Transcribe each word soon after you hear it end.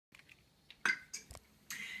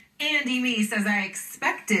Andy Me says, I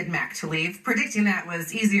expected Mac to leave. Predicting that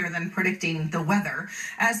was easier than predicting the weather.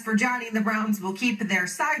 As for Johnny, the Browns will keep their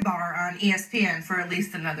sidebar on ESPN for at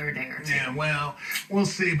least another day or two. Yeah, well, we'll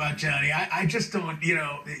see about Johnny. I just don't,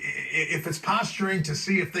 if it's posturing to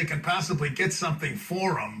see if they can possibly get something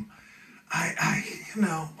for him,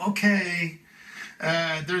 okay.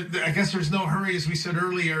 I guess there's no hurry, as we said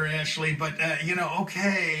earlier, Ashley. But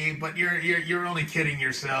okay. But you're only kidding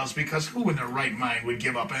yourselves, because who in their right mind would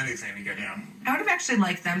give up anything to get him? I would have actually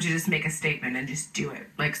liked them to just make a statement and just do it,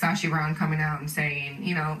 like Sashi Brown coming out and saying,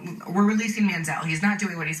 we're releasing Manziel. He's not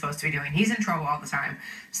doing what he's supposed to be doing. He's in trouble all the time.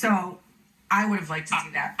 So I would have liked to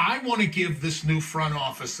see that. I want to give this new front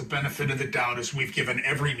office the benefit of the doubt, as we've given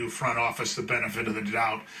every new front office the benefit of the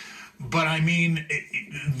doubt. But I mean,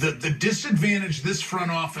 the disadvantage this front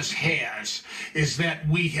office has is that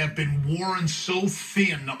we have been worn so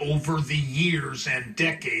thin over the years and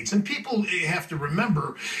decades. And people have to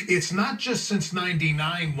remember, it's not just since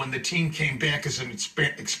 '99 when the team came back as an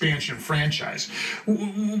expansion franchise.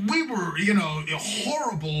 We were,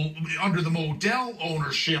 horrible under the Modell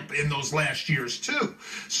ownership in those last years, too.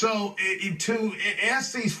 So to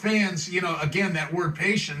ask these fans, again, that word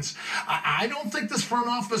patience, I don't think this front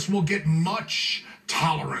office will get much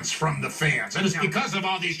tolerance from the fans. And it's because of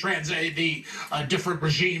all these different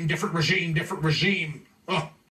regime. Oh.